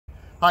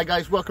Hi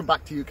guys, welcome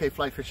back to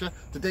UKFlyFisher.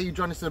 Today you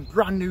join us in a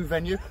brand new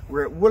venue.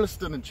 We're at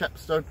Woolaston and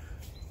Chepstow,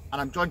 and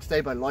I'm joined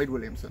today by Lloyd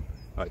Williamson.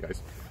 Hi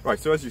guys. Right,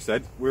 so as you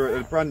said, we're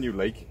at a brand new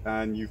lake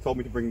and you've told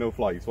me to bring no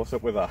flies. What's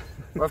up with that?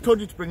 Well, I've told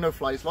you to bring no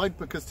flies, Lloyd,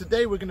 because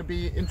today we're going to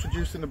be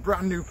introducing a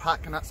brand new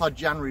pack, and that's our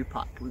January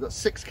pack. We've got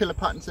 6 killer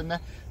patterns in there,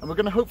 and we're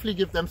going to hopefully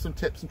give them some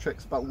tips and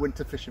tricks about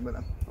winter fishing with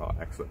them. Oh,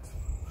 excellent.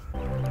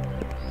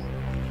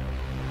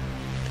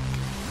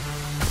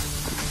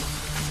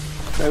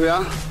 There we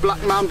are,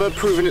 black mamba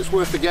proving its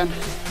worth again.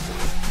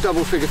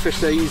 Double figure fish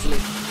there easily.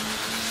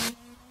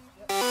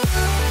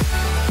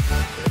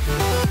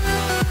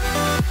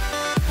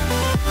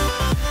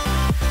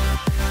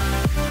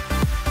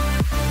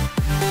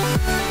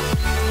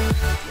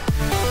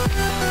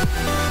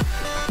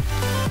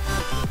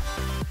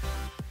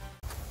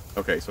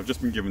 Okay, so I've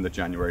just been given the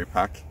January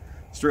pack.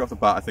 Straight off the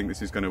bat, I think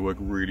this is going to work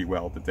really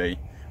well today.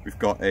 We've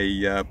got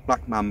a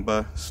black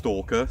mamba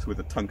stalker with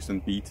a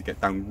tungsten bead to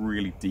get down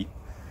really deep.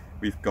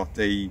 We've got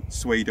a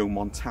Pseudo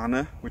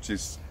Montana, which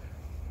is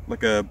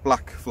like a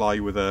black fly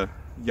with a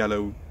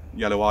yellow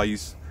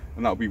eyes,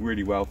 and that'll be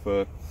really well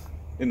for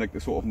in like the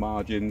sort of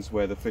margins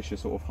where the fish are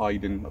sort of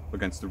hiding up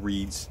against the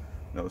reeds.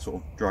 That'll sort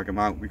of drag them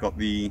out. We've got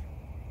the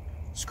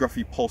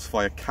Scruffy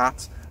Pulsefire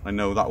Cat. I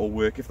know that will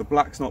work. If the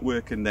black's not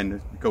working, then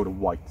we go to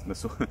white.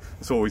 That's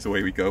always the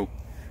way we go.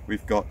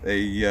 We've got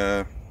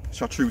a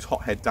Chartreuse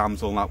Hothead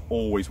Damsel, and that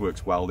always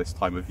works well this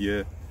time of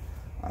year.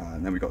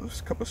 And then we've got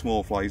a couple of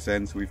small flies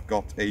then, so we've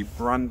got a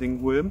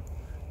branding worm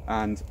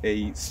and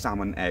a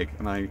salmon egg,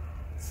 and I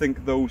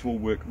think those will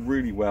work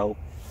really well.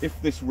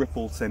 If this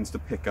ripple tends to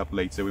pick up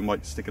later, we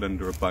might stick it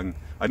under a bung.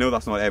 I know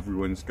that's not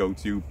everyone's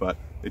go-to, but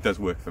it does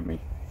work for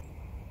me.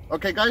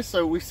 Okay guys,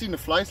 so we've seen the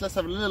flies. Let's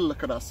have a little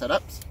look at our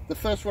setups. The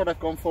first rod I've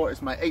gone for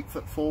is my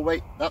 8'4"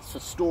 weight. That's for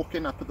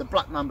stalking. I put the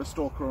black mamba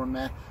stalker on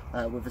there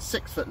with a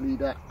 6-foot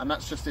leader, and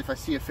that's just if I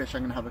see a fish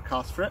I'm going to have a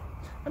cast for it.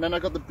 And then I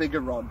got the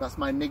bigger rod. That's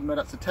my Enigma.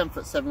 That's a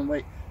 10'7"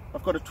 weight.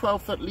 I've got a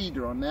 12-foot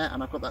leader on there,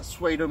 and I've got that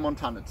Pseudo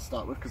Montana to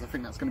start with because I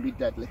think that's going to be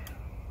deadly.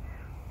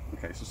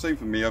 Okay, so same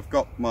for me. I've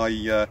got my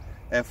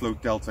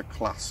Airflow Delta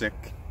Classic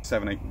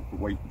 7/8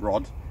 weight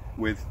rod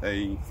with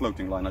a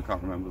floating line. I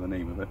can't remember the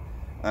name of it.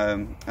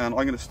 And I'm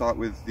going to start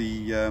with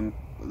the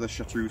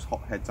Chartreuse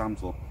Hothead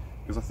Damsel,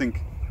 because I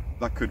think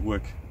that could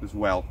work as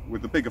well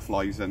with the bigger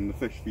flies and the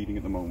fish feeding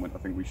at the moment. I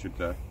think we should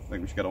get on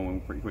with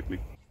them pretty quickly.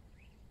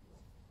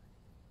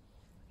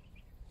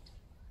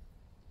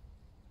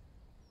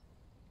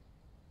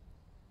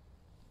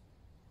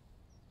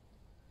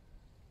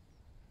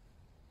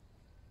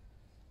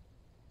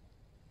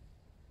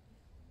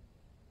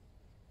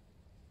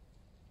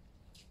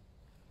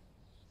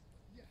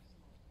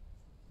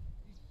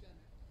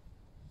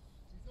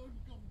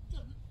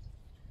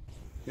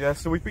 Yeah,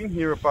 so we've been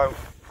here about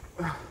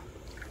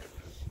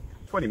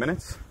 20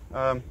 minutes.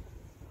 I've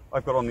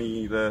got on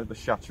the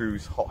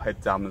Chartreuse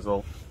Hothead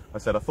Damsel. I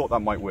thought that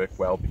might work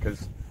well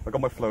because I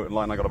got my floating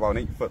line. I got about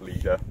an 8-foot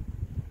leader,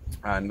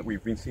 and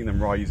we've been seeing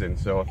them rising,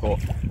 so I thought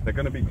they're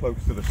going to be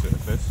close to the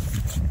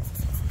surface.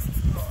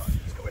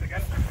 Let's go in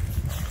again.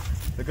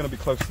 They're going to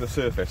be close to the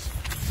surface,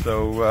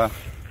 so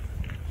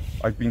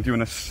I've been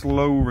doing a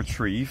slow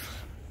retrieve.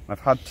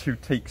 I've had 2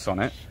 takes on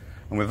it,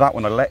 and with that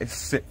one I let it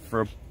sit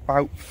for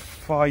about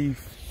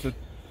 5 to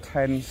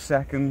 10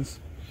 seconds,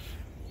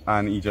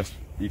 and he just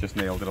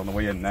nailed it on the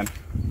way in. Then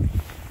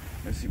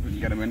let's see if we can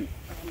get him in.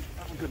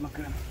 Have a good look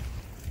at him.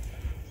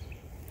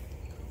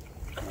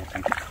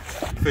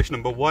 Fish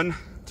number 1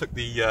 took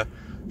the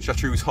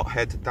Chartreuse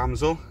Hothead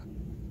Damsel.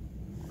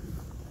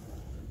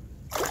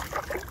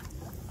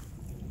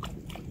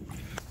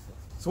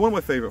 So one of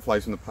my favourite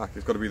flies from the pack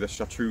has got to be the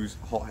Chartreuse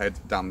Hothead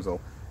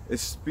Damsel.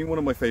 It's been one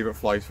of my favourite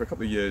flies for a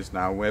couple of years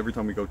now. Where every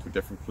time we go to a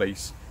different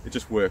place, it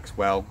just works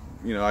well.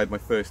 You know, I had my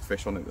first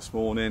fish on it this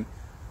morning,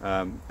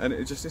 and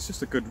it's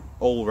just a good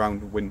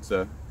all-round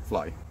winter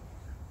fly.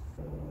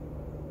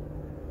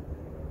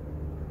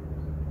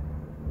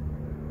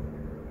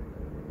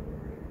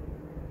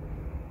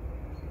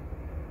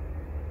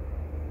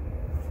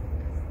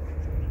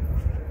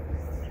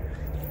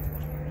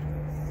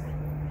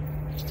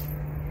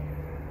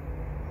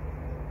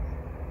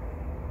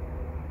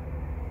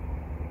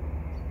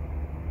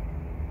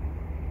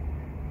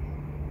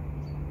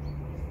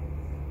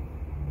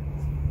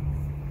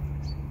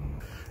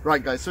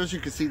 Right guys, so as you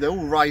can see, they're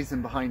all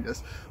rising behind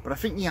us, but I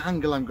think the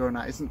angle I'm going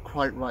at isn't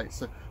quite right.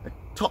 So a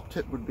top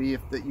tip would be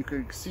that you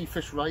could see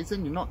fish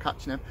rising, you're not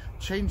catching them,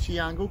 change the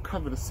angle,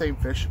 cover the same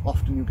fish,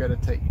 often you get a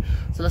take.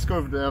 So let's go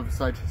over to the other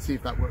side to see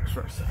if that works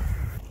for us.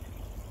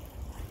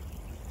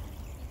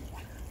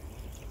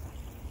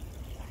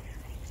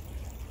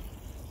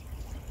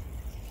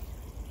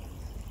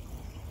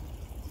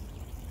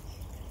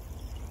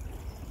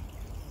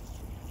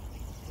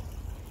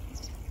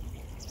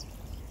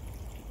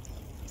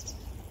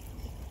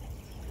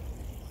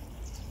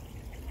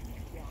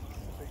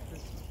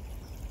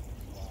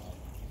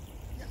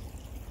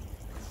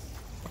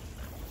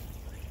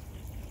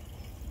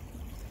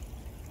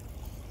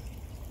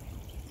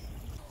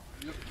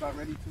 Looks about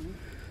ready to move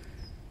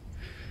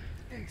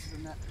into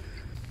the net.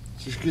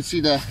 So as you can see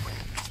there,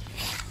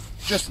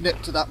 just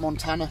nipped to that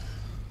Montana.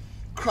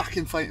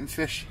 Cracking fighting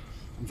fish.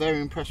 I'm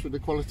very impressed with the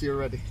quality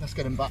already. Let's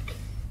get him back.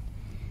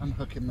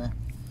 Unhook him there.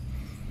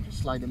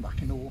 Just slide him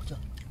back in the water.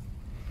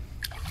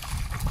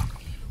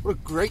 What a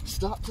great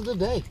start to the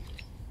day.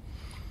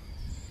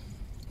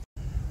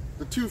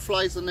 The two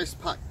flies on this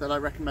pack that I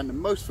recommend the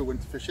most for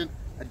winter fishing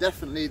are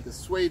definitely the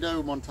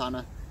Pseudo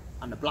Montana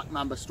and the Black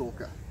Mamba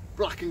Stalker.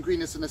 Black and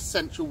green is an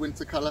essential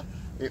winter colour.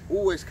 It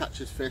always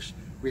catches fish.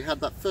 We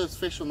had that first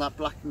fish on that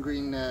black and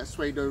green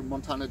Pseudo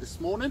Montana this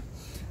morning,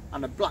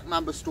 and the Black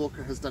Mamba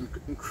Stalker has done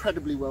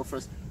incredibly well for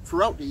us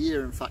throughout the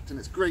year, in fact, and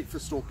it's great for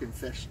stalking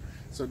fish.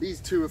 So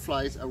these two are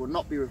flies I will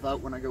not be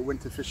without when I go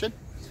winter fishing.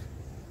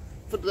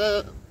 For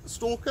the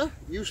Stalker,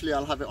 usually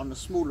I'll have it on a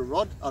smaller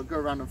rod. I'll go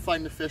around and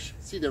find the fish,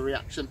 see their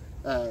reaction,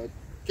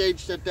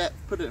 gauge their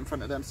depth, put it in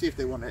front of them, see if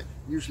they want it.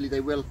 Usually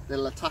they will.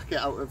 They'll attack it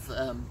out of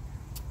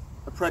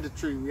a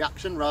predatory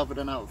reaction rather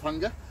than out of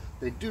hunger.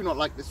 They do not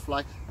like this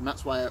fly, and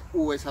that's why I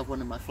always have one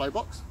in my fly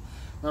box.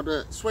 Now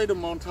the Pseudo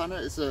Montana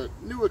is a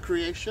newer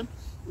creation.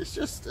 It's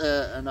just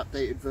an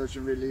updated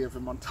version really of a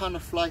Montana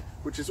fly,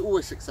 which is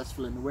always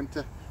successful in the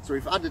winter. So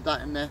we've added that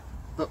in there,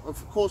 but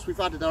of course we've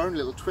added our own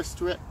little twist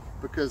to it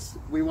because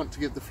we want to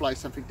give the fly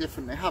something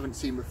different they haven't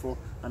seen before,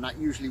 and that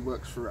usually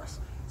works for us.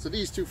 So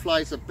these two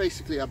flies are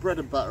basically our bread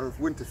and butter of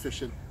winter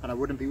fishing, and I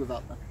wouldn't be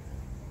without them.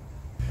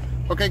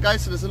 Okay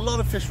guys, so there's a lot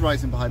of fish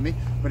rising behind me,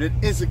 but it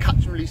is a catch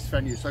and release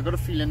venue, so I got a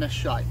feeling they're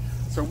shy.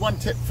 So one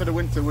tip for the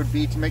winter would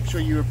be to make sure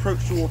you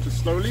approach the water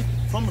slowly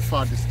from a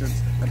far distance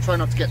and try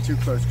not to get too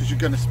close because you're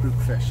going to spook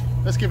fish.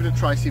 Let's give it a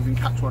try, see if we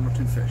can catch one or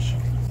two fish.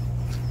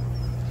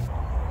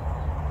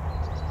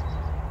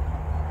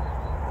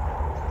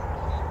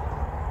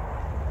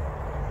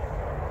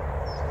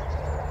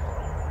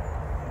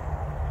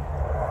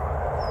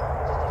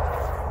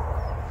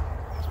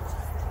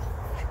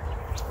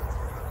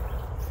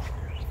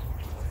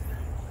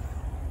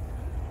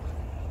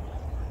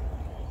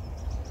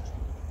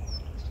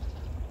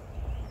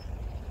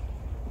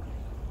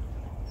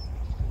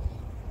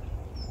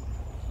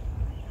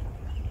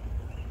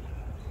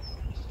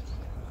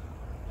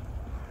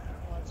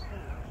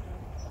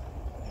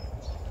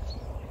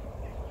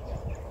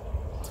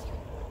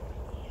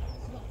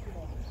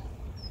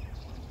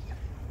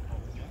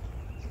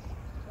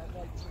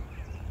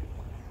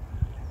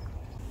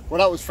 Well,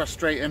 that was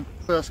frustrating.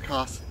 First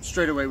cast,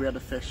 straight away we had a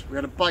fish. We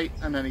had a bite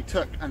and then he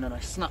took, and then I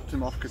snapped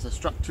him off because I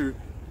struck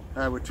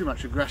with too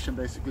much aggression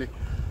basically.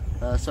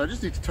 So I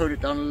just need to tone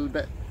it down a little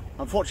bit.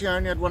 Unfortunately I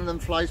only had one of them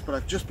flies, but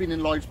I've just been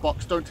in Lloyd's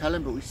box, don't tell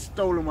him, but we've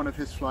stolen one of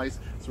his flies,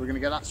 so we're going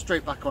to get that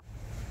straight back on.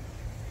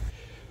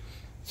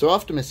 So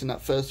after missing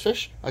that first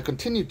fish, I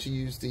continued to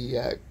use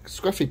the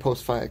Scruffy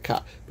Post-Fire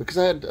Cat because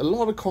I had a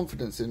lot of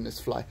confidence in this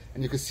fly,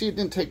 and you can see it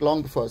didn't take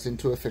long before I was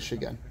into a fish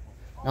again.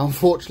 Now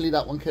unfortunately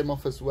that one came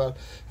off as well,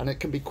 and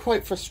it can be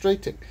quite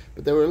frustrating,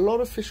 but there were a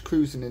lot of fish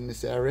cruising in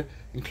this area,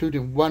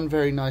 including one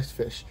very nice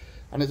fish.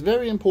 And it's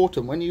very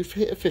important when you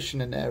hit a fish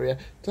in an area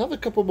to have a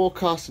couple more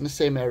casts in the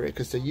same area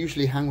because they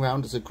usually hang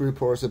around as a group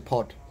or as a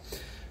pod.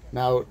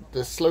 Now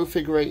the slow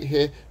figure eight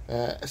here,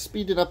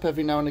 speeding up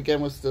every now and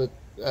again was the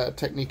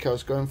technique I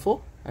was going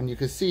for, and you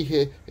can see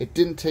here it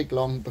didn't take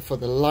long before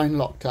the line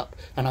locked up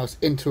and I was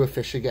into a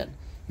fish again.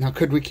 Now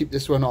could we keep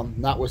this one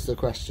on? That was the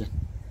question.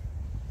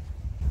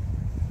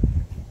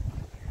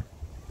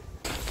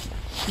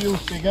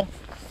 Feels bigger,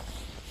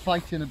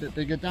 fighting a bit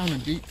bigger, down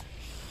and deep.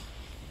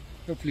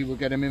 Hopefully we'll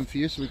get him in for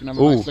you so we can have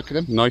a nice look at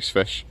him. Nice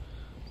fish.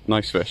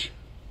 Nice fish.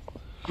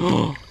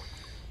 Oh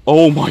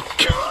my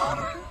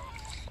god!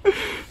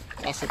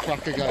 That's a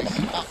cracker guys,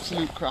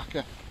 absolute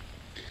cracker.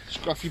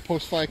 Scruffy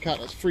Post-Fire Cat,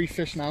 that's 3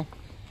 fish now.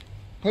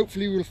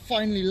 Hopefully we'll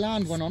finally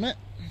land one on it,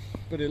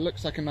 but it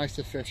looks like a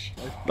nicer fish.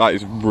 That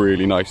is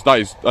really nice. That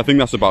is, I think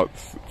that's about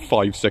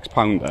 5-6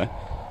 pound there.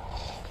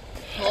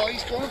 Oh,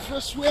 he's going for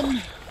a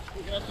swim.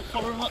 We're going to have to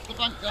follow him up the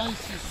bank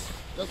guys,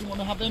 he doesn't want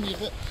to have any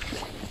of it.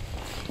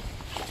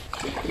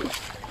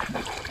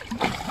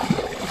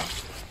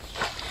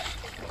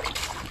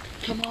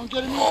 Come on,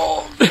 get him in.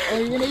 Oh,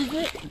 he went over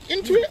it,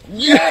 into it.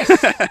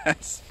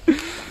 Yes!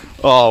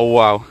 Oh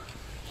wow,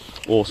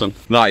 awesome.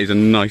 That is a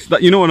nice,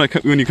 that, you know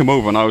when you come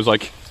over and I was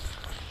like,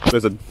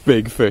 there's a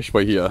big fish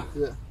by here.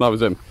 Yeah. That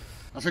was him.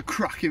 That's a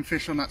cracking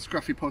fish on that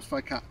Scruffy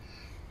Post-Fire Cat.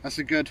 That's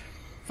a good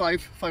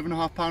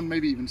 5.5 pound,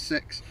 maybe even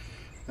 6.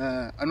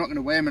 I'm not going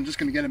to weigh him, I'm just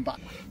going to get him back.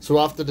 So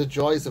after the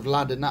joys of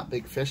landing that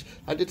big fish,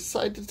 I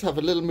decided to have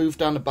a little move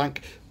down the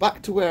bank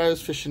back to where I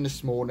was fishing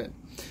this morning.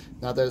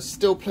 Now there's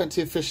still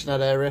plenty of fish in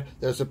that area,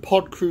 there's a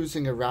pod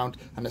cruising around,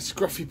 and a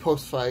Scruffy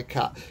Post-Fire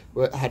Cat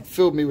had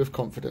filled me with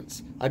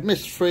confidence. I'd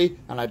missed 3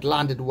 and I'd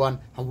landed 1,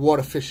 and what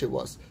a fish it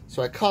was.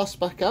 So I cast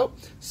back out,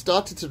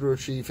 started to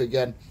retrieve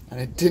again, and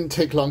it didn't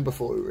take long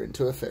before we were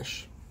into a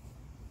fish.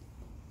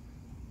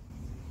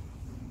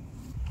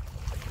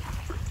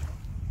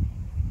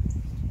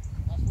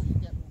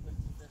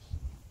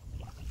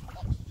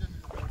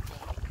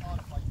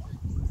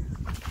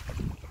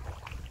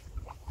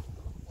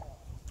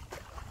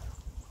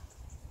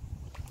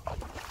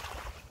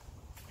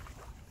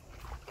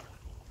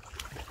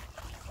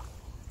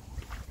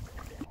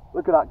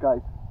 Look at that,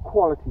 guys.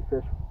 Quality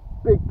fish.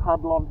 Big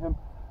paddle on him.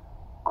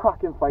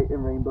 Cracking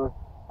fighting rainbow.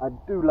 I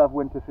do love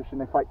winter fishing.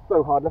 They fight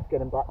so hard. Let's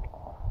get him back.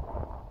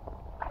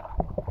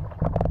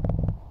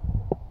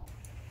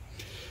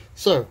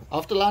 So,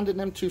 after landing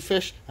them 2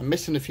 fish and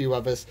missing a few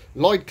others,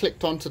 Lloyd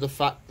clicked on to the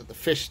fact that the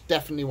fish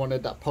definitely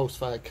wanted that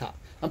post-fire cat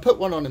and put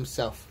one on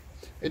himself.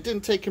 It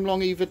didn't take him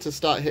long either to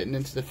start hitting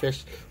into the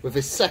fish. With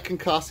his second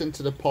cast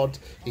into the pod,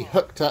 he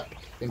hooked up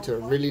into a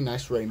really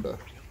nice rainbow.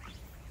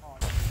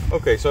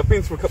 Okay, so I've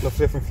been through a couple of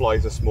different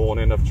flies this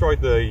morning. I've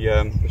tried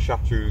the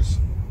Chartreuse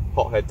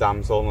hothead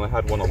damsel, and I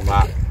had one on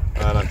that.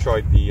 And I've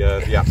tried the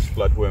Apps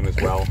bloodworm as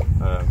well,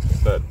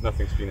 but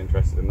nothing's been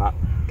interested in that.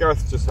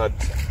 Gareth just had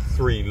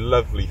 3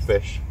 lovely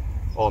fish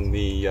on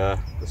the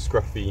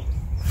scruffy,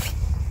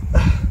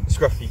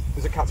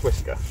 is it cat's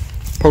whisker?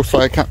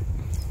 Post-fire cat.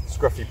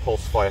 Scruffy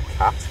pulse fire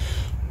cat.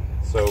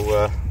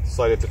 So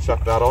decided to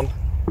chuck that on,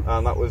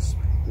 and that was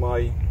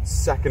my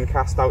second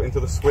cast out into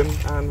the swim,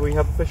 and we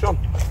have the fish on.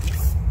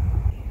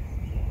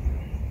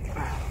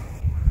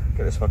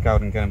 Get this hook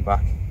out and get him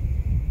back.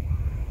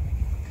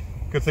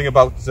 Good thing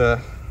about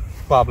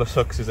barbless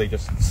hooks is they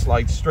just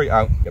slide straight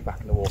out, get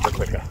back in the water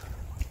quicker.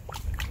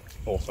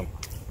 Awesome.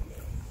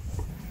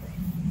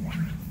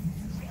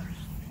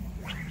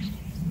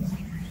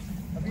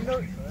 Have you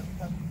noticed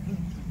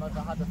whether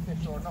I had a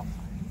fish or not?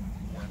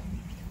 Yeah.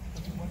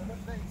 One of them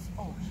days.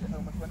 Oh shit, I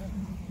almost went in.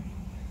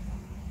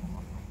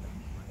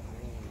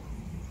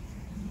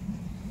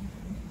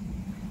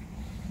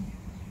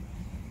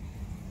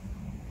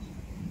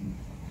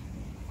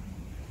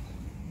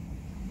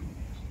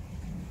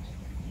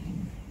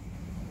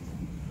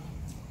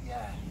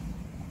 Yeah.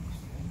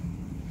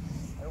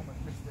 I almost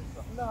missed it.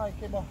 But no, I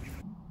came off.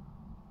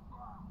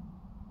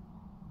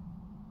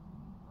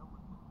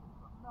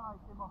 No, I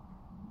came off.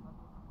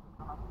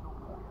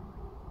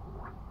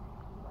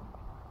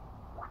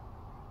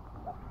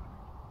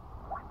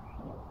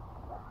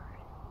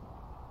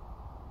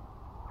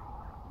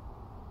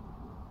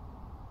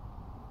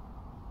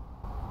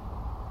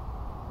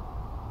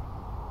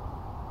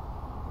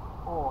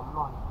 Oh,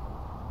 nice.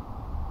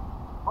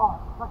 Oh,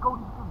 that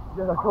goldie was coming.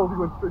 Yeah, that goldie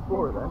went straight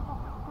for it then.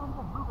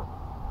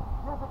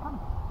 Yeah, they're coming.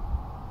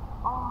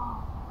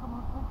 Oh, come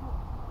on, take it.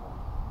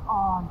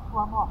 Oh, he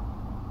swam off.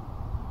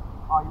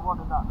 Oh, you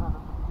wanted that then at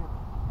the beginning.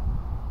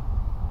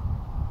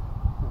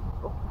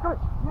 Oh, good.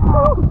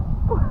 Yeah.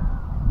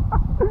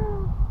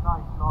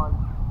 Nice, nice.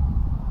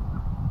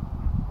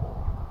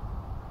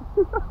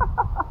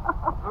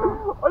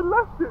 I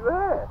left it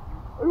there.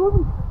 I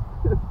wasn't.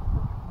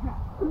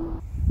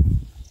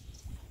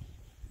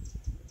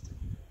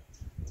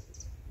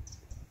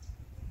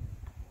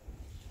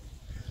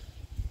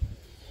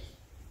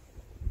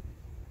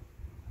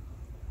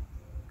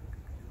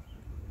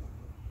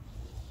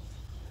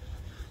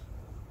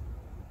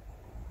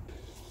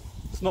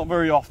 It's not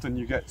very often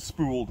you get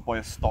spooled by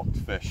a stocked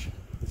fish.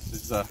 This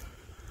is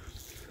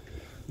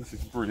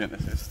brilliant,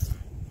 this is.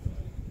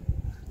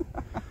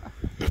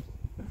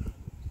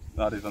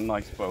 That is a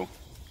nice bow.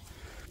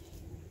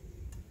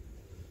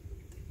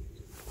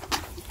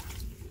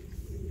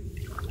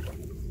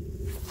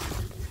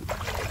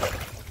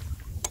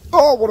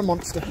 Oh, what a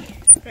monster.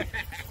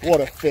 What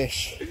a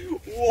fish.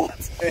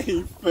 What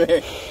a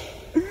fish.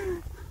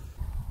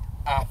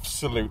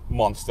 Absolute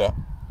monster.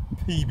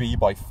 PB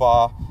by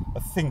far. I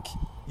think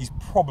he's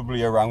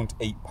probably around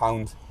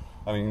 £8.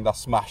 I mean, that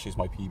smashes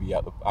my PB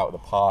out of the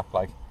park.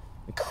 Like,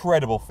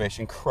 incredible fish,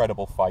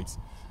 incredible fight.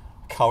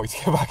 Can't wait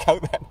to get back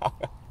out there now.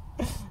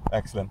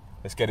 Excellent.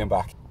 Let's get him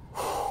back.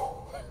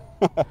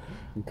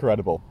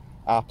 Incredible.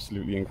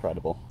 Absolutely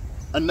incredible.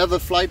 Another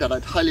fly that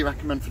I'd highly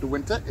recommend for the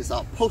winter is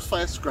our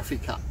post-fire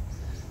scruffy cat.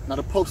 Now,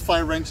 the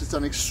post-fire range has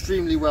done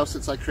extremely well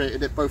since I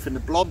created it, both in the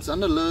blobs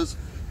and the lures.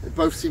 They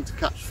both seem to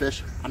catch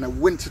fish, and in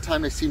winter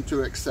time they seem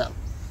to excel.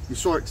 You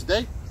saw it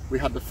today. We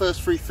had the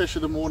first 3 fish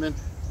of the morning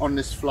on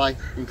this fly,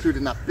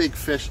 including that big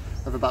fish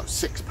of about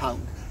 £6.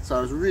 So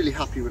I was really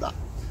happy with that.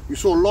 You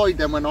saw Lloyd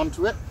then went on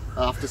to it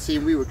after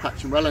seeing we were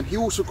catching well, and he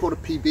also caught a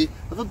PB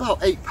of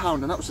about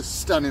 £8, and that was a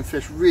stunning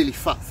fish, really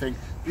fat thing,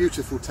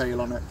 beautiful tail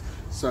on it.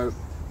 So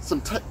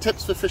some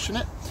tips for fishing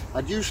it.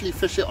 I'd usually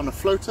fish it on a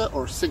floater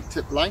or a sink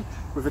tip line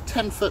with a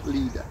 10-foot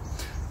leader.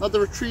 Now, the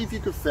retrieve you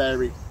could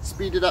vary,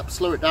 speed it up,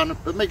 slow it down,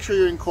 but make sure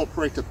you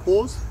incorporate a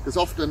pause, because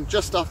often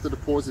just after the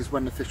pause is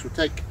when the fish will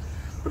take.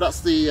 But that's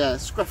the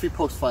scruffy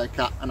post-fire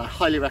cat, and I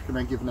highly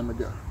recommend giving them a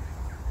go.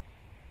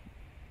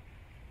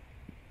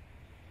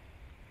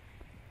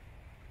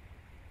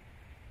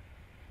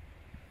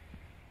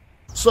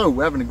 So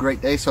we're having a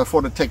great day, so I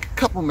thought I'd take a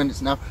couple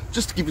minutes now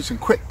just to give you some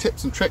quick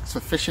tips and tricks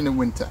for fishing in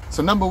winter.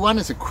 So number one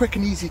is a quick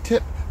and easy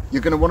tip.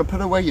 You're going to want to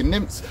put away your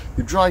nymphs,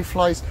 your dry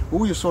flies,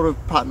 all your sort of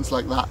patterns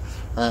like that.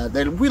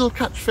 They will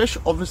catch fish.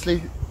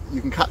 Obviously you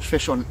can catch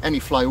fish on any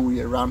fly all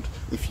year round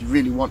if you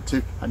really want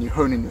to and you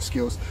hone in your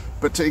skills.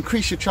 But to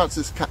increase your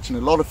chances of catching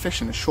a lot of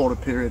fish in a shorter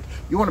period,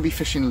 you want to be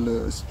fishing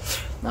lures.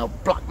 Now,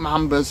 black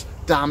mambas,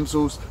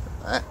 damsels,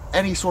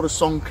 any sort of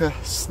sonker,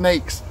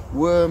 snakes,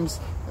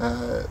 worms,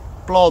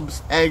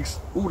 blobs, eggs,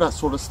 all that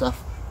sort of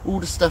stuff all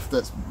the stuff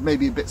that's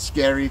maybe a bit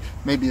scary,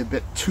 maybe a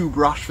bit too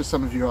brush for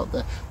some of you out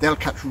there, they'll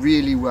catch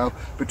really well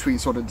between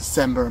sort of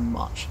December and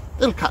March.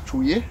 They'll catch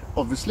all year,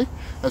 obviously.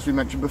 As we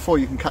mentioned before,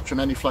 you can catch on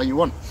any fly you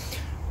want.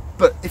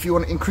 But if you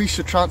want to increase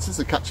your chances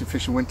of catching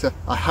fish in winter,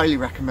 I highly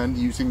recommend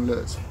using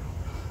lures.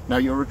 Now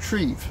your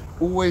retrieve,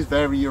 always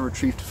vary your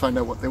retrieve to find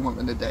out what they want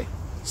in a day.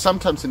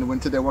 Sometimes in the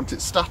winter they want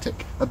it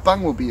static. A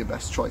bung will be your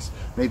best choice.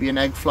 Maybe an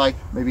egg fly,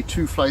 maybe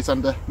 2 flies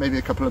under, maybe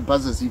a couple of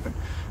buzzers even.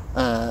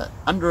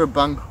 Under a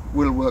bung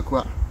will work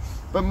well.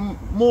 But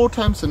more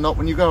times than not,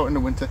 when you go out in the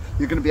winter,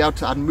 you're going to be able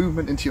to add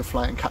movement into your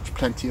fly and catch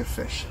plenty of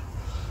fish.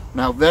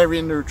 Now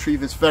varying the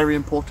retrieve is very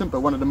important, but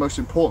one of the most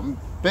important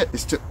bit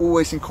is to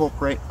always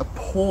incorporate a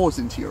pause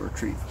into your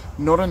retrieve.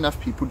 Not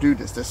enough people do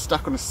this. They're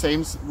stuck on the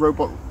same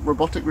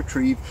robotic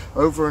retrieve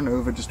over and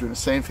over, just doing the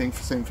same thing,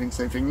 same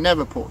thing,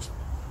 never pause.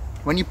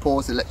 When you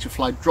pause, it lets your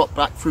fly drop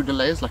back through the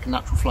layers like a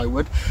natural fly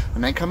would,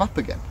 and then come up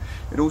again.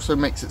 It also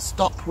makes it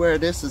stop where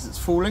it is as it's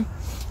falling,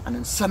 and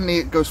then suddenly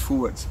it goes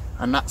forwards,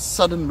 and that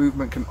sudden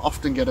movement can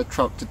often get a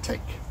trout to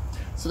take.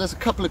 So there's a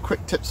couple of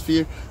quick tips for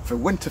you for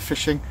winter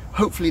fishing.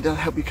 Hopefully they'll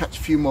help you catch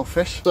a few more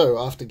fish. So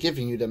after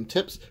giving you them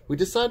tips, we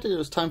decided it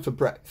was time for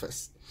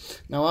breakfast.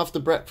 Now after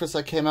breakfast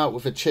I came out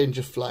with a change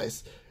of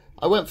flies.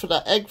 I went for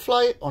that egg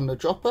fly on the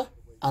dropper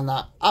and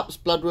that Apps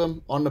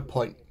bloodworm on the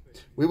point.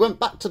 We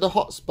went back to the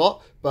hot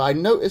spot, but I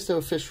noticed there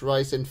were fish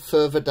rising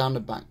further down the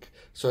bank.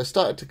 So I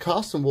started to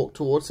cast and walk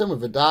towards them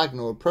with a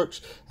diagonal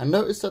approach and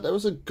noticed that there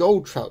was a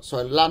gold trout. So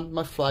I landed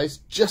my flies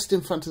just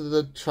in front of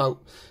the trout,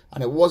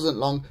 and it wasn't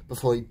long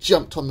before he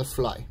jumped on the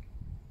fly.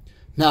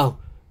 Now,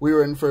 we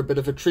were in for a bit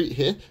of a treat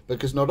here,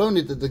 because not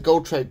only did the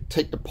gold trout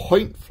take the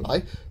point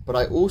fly, but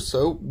I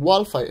also,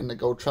 while fighting the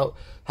gold trout,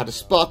 had a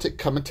Spartic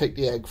come and take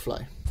the egg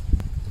fly.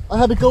 I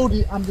had a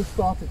goldie and the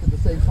Spartic at the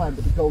same time,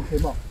 but the gold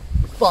came off.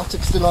 The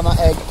Spartic's still on that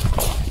egg.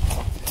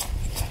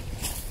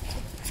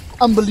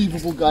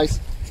 Unbelievable, guys.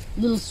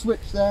 Little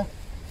switch there.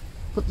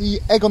 Put the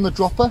egg on the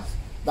dropper.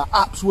 That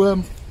Apps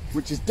worm,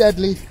 which is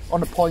deadly, on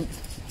the point.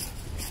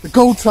 The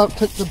gold trout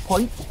took the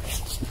point.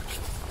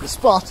 The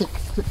Spartic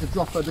took the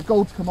dropper. The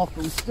gold's come off,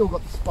 but we've still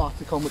got the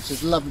Spartic on, which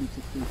is lovely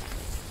to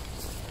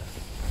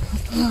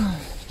see.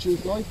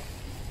 Cheers, Lloyd.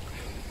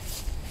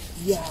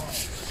 Yeah,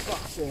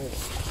 that's it.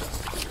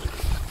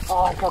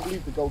 Oh, I can't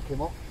believe the gold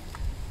came off.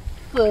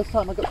 First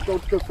time I got the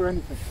gold to go for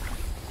anything.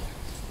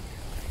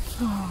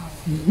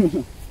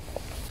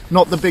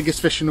 Not the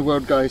biggest fish in the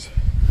world, guys.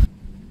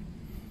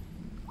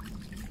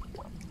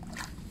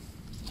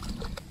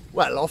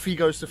 Well, off he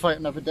goes to fight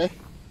another day.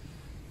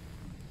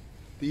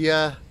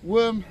 The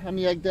worm and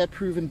the egg there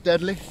proving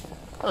deadly.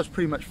 That was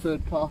pretty much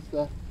third cast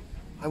there.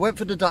 I went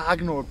for the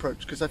diagonal approach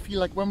because I feel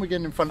like when we're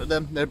getting in front of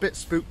them, they're a bit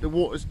spooked. The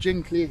water's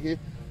gin clear here.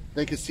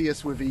 They can see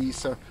us with ease,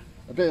 so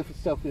a bit of a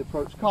stealthy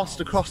approach. Cast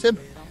across him.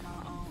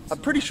 I'm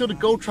pretty sure the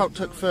gold trout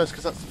took first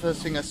because that's the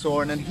first thing I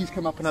saw, and then he's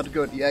come up and had a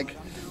go at the egg.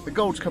 The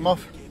gold's come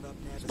off.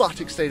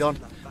 Spartic stayed on.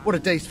 What a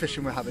day's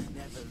fishing we're having.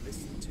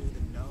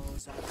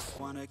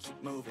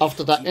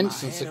 After that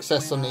instant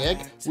success on the egg,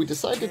 we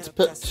decided to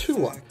put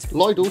 2 on.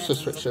 Lloyd also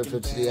switched over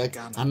to the egg,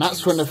 and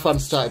that's when the fun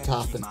started to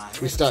happen.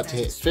 We started to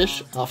hit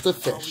fish after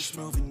fish.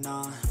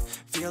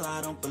 Feel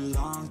I don't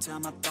belong, tell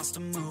my thoughts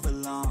to move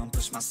along,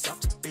 push myself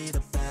to be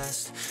the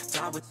best,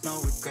 die with no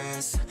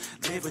regrets,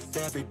 live with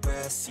every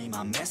breath, see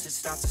my message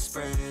start to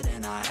spread,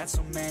 and I had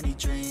so many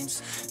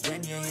dreams,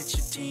 then you hit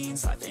your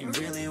teens, life ain't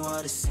really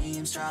what it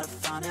seems, try to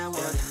find out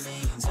what it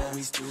means,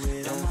 always do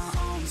it on my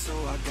own, so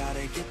I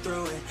gotta get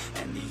through it,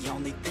 and the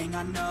only thing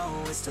I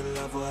know is to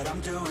love what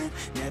I'm doing,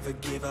 never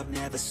give up,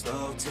 never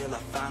slow, till I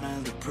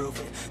finally prove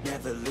it,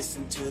 never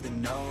listen to the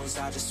no's,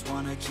 I just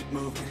wanna keep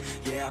moving,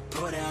 yeah, I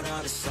put out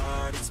all this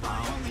art, it's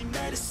my only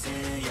medicine,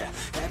 yeah,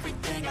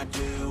 everything I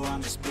do,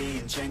 I'm just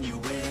being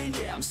genuine,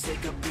 yeah, I'm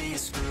sick of being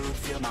screwed,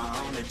 feel my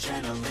own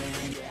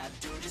adrenaline, yeah, I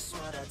do just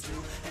what I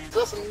do. So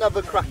that's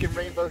another cracking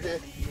rainbow here,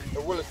 the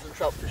Woolaston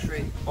trout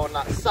fishery on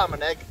that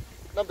salmon egg,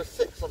 number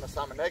 6 on the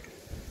salmon egg,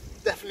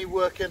 definitely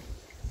working,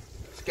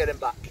 let's get him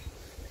back.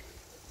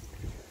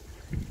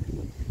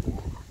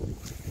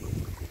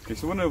 Okay,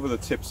 so one over the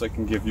tips I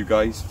can give you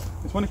guys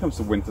is when it comes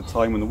to winter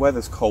time, when the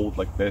weather's cold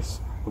like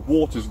this, the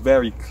water's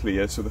very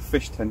clear, so the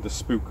fish tend to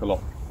spook a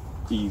lot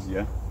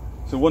easier.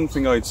 So one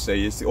thing I'd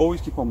say is to always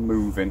keep on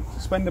moving. So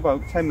spend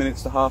about 10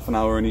 minutes to half an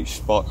hour in each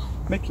spot,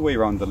 make your way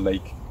around the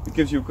lake. It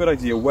gives you a good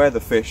idea where the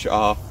fish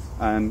are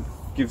and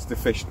gives the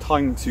fish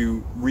time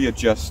to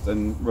readjust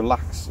and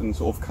relax and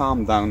sort of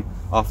calm down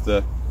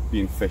after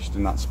being fished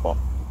in that spot.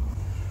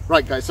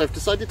 Right guys, so I've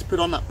decided to put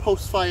on that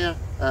post-fire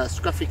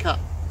scruffy cap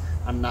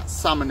and that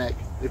salmon egg.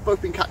 They've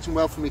both been catching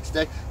well for me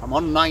today. I'm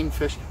on 9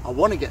 fish. I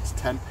want to get to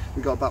 10.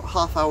 We've got about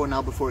half hour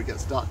now before it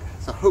gets dark,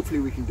 so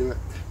hopefully we can do it.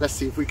 Let's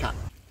see if we can.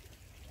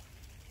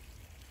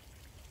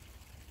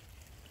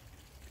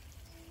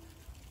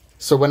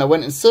 So when I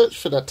went in search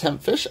for that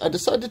 10th fish, I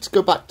decided to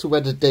go back to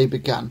where the day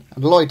began,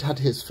 and Lloyd had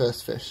his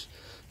first fish.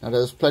 Now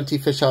there was plenty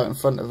of fish out in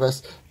front of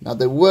us. Now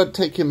they weren't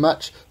taking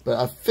much, but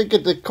I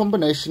figured the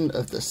combination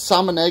of the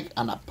salmon egg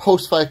and that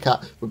post-fire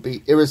cat would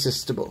be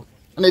irresistible.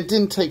 And it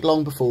didn't take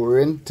long before we were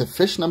in to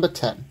fish number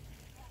 10.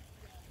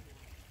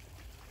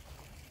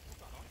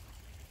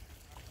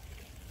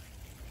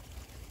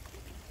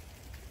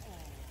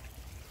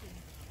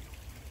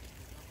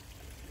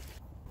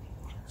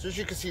 So as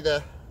you can see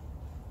there,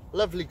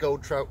 lovely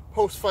gold trout,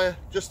 post fire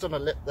just on a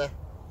lip there.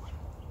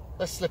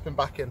 Let's slip him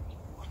back in.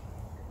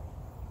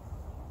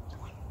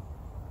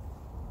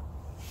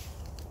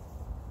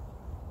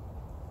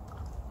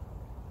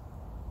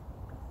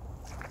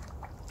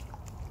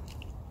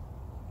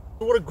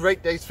 What a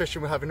great day's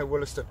fishing we're having at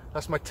Woolaston.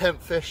 That's my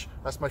 10th fish,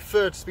 that's my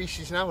 3rd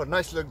species now, a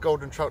nice little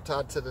golden trout to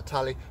add to the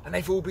tally, and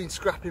they've all been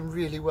scrapping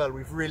really well.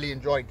 We've really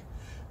enjoyed.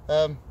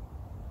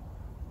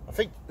 I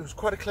think it was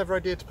quite a clever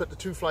idea to put the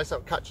 2 flies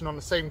out catching on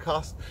the same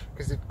cast,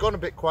 because it'd gone a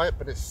bit quiet,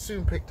 but it's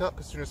soon picked up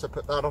as soon as I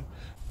put that on.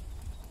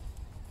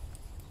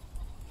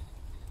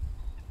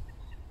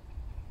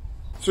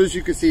 So as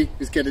you can see,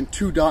 it's getting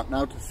too dark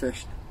now to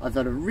fish. I've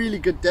had a really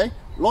good day.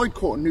 Lloyd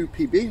caught a new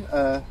PB.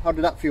 How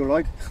did that feel,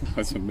 Lloyd?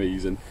 That's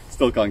amazing.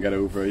 Still can't get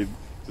over it.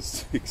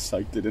 Just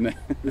excited, isn't it?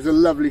 It was a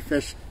lovely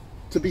fish.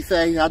 To be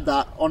fair, he had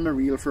that on the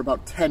reel for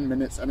about 10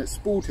 minutes and it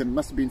spooled him.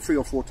 Must have been 3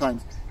 or 4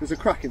 times. It was a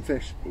cracking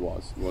fish. It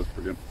was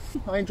brilliant.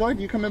 I enjoyed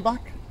you coming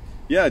back.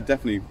 Yeah,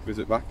 definitely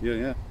visit back.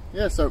 Yeah.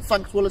 Yeah, so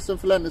thanks Woolaston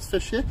for letting us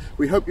fish here.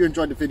 We hope you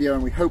enjoyed the video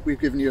and we hope we've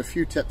given you a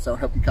few tips that will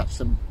help you catch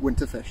some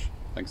winter fish.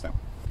 Thanks now.